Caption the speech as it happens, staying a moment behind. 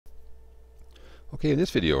Okay, in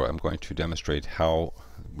this video I'm going to demonstrate how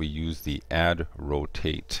we use the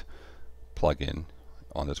AdRotate plugin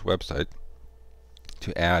on this website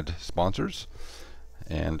to add sponsors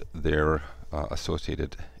and their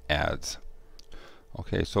associated ads.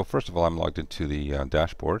 Okay, so first of all, I'm logged into the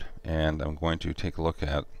dashboard, and I'm going to take a look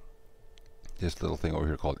at this little thing over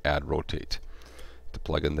here called AdRotate, the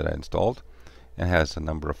plugin that I installed. It has a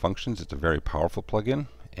number of functions. It's a very powerful plugin,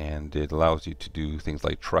 and it allows you to do things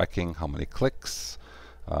like tracking how many clicks,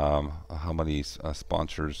 how many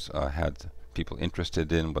sponsors had people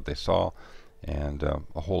interested in what they saw, and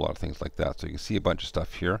a whole lot of things like that. So you can see a bunch of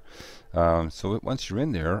stuff here. So once you're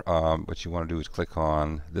in there, what you want to do is click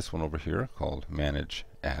on this one over here called Manage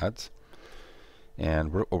Ads.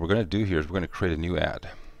 And what we're going to do here is we're going to create a new ad.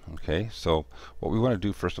 Okay, so what we want to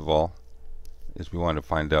do first of all is we want to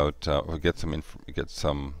find out, or get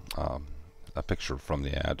some a picture from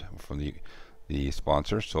the ad, from the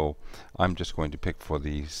sponsor. So I'm just going to pick, for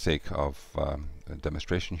the sake of a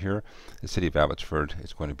demonstration here, the city of Abbotsford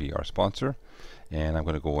is going to be our sponsor, and I'm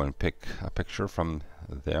going to go and pick a picture from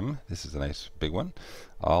them. This is a nice big one.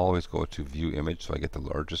 I'll always go to view image so I get the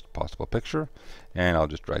largest possible picture, and I'll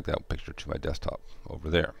just drag that picture to my desktop over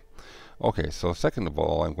there. Okay, so second of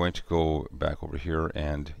all, I'm going to go back over here,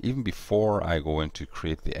 and even before I go in to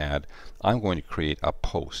create the ad, I'm going to create a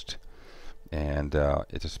post. And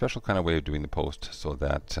it's a special kind of way of doing the post so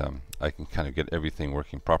that I can kind of get everything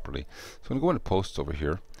working properly. So I'm going to go into posts over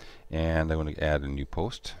here, and I'm going to add a new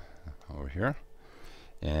post over here.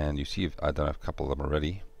 And you see I've done a couple of them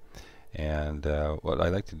already. And what I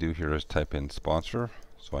like to do here is type in sponsor,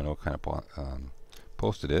 so I know what kind of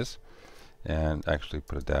post it is, and actually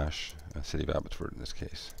put a dash, city of Abbotsford in this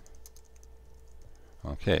case.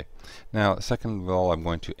 Okay, now second of all, I'm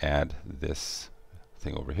going to add this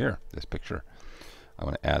thing over here, this picture. I'm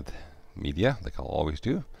going to add media, like I'll always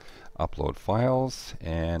do, upload files,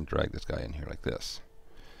 and drag this guy in here like this.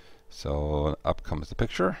 So up comes the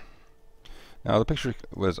picture. Now the picture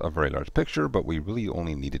was a very large picture, but we really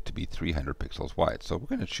only need it to be 300 pixels wide. So we're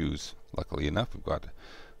going to choose, luckily enough, we've got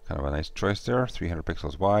kind of a nice choice there, 300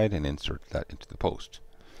 pixels wide, and insert that into the post.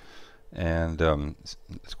 And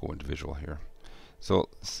let's go into visual here. So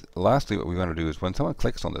lastly, what we want to do is when someone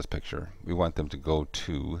clicks on this picture, we want them to go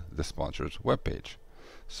to the sponsor's webpage.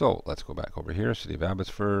 So let's go back over here, City of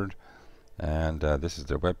Abbotsford, and this is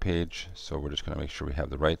their webpage. So we're just going to make sure we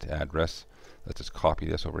have the right address. Let's just copy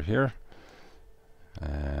this over here,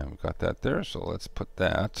 and we've got that there. So let's put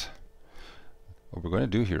that. What we're going to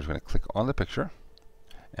do here is we're going to click on the picture,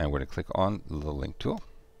 and we're going to click on the link tool,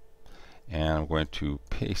 and I'm going to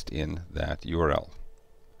paste in that URL.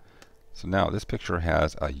 So now this picture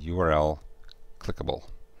has a URL clickable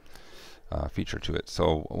feature to it.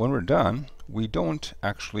 So when we're done, we don't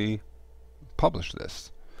actually publish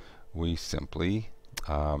this. We simply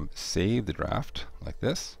save the draft like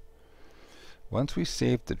this. Once we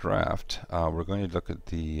save the draft, we're going to look at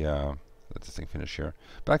the, let this thing finish here,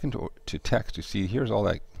 back into text to see here's all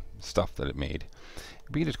that stuff that it made.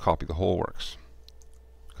 We can just copy the whole works.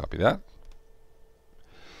 Copy that.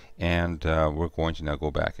 And we're going to now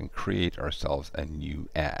go back and create ourselves a new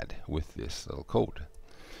ad with this little code.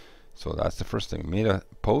 So that's the first thing. We made a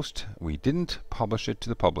post. We didn't publish it to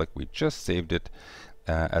the public. We just saved it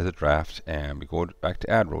as a draft, and we go back to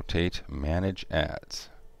AdRotate, Manage Ads.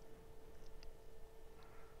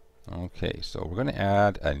 Okay, so we're going to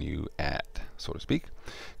add a new ad, so to speak.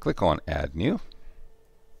 Click on Add New.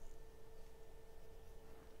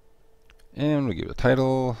 And we give it a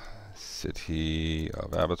title. City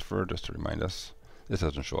of Abbotsford, just to remind us. This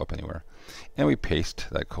doesn't show up anywhere. And we paste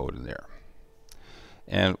that code in there.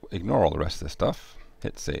 And ignore all the rest of this stuff.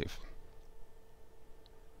 Hit save.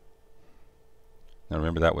 Now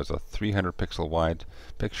remember, that was a 300 pixel wide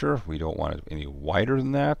picture. We don't want it any wider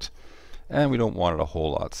than that. And we don't want it a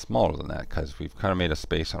whole lot smaller than that, because we've kind of made a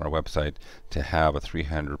space on our website to have a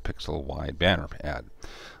 300 pixel wide banner ad.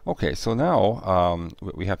 Okay, so now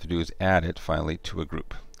what we have to do is add it finally to a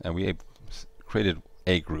group. And we created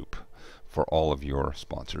a group for all of your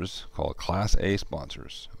sponsors called Class A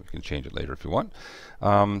Sponsors. We can change it later if you want.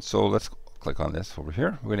 So let's click on this over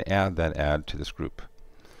here. We're going to add that ad to this group.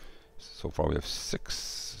 So far we have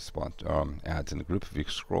 6 ads in the group. If you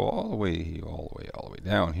scroll all the way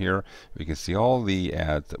down here, we can see all the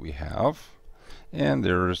ads that we have. And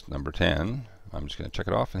there's number 10. I'm just going to check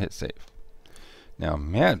it off and hit save. Now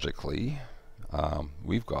magically,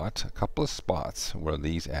 we've got a couple of spots where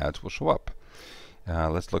these ads will show up.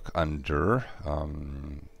 Let's look under,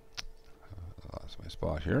 that's my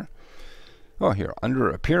spot here. Oh, here, under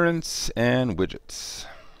Appearance and Widgets.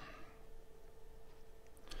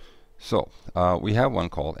 So we have one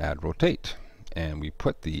called AdRotate, and we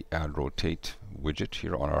put the AdRotate widget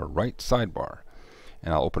here on our right sidebar.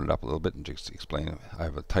 And I'll open it up a little bit and just explain. I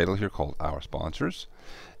have a title here called Our Sponsors,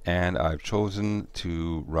 and I've chosen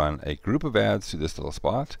to run a group of ads to this little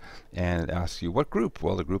spot, and it asks you what group.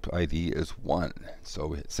 Well, the group ID is 1, so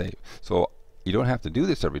we hit save. So you don't have to do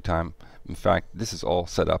this every time. In fact, this is all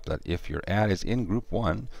set up that if your ad is in group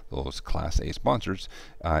 1, those Class A sponsors,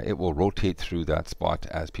 it will rotate through that spot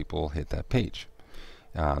as people hit that page.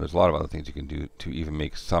 There's a lot of other things you can do to even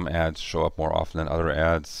make some ads show up more often than other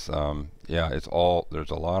ads. Yeah, there's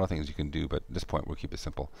a lot of things you can do, but at this point we'll keep it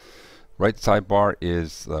simple. Right sidebar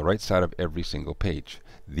is the right side of every single page.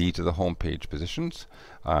 These are the home page positions,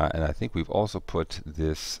 and I think we've also put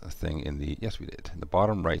this thing in the, yes we did, in the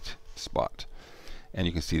bottom right spot. And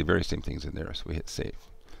you can see the very same things in there, so we hit save.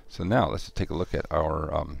 So now let's take a look at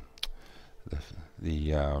our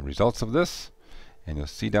results of this. And you'll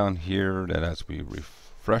see down here that as we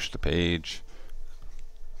refresh the page,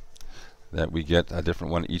 that we get a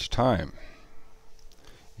different one each time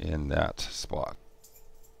in that spot.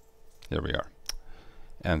 There we are.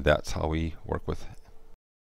 And that's how we work with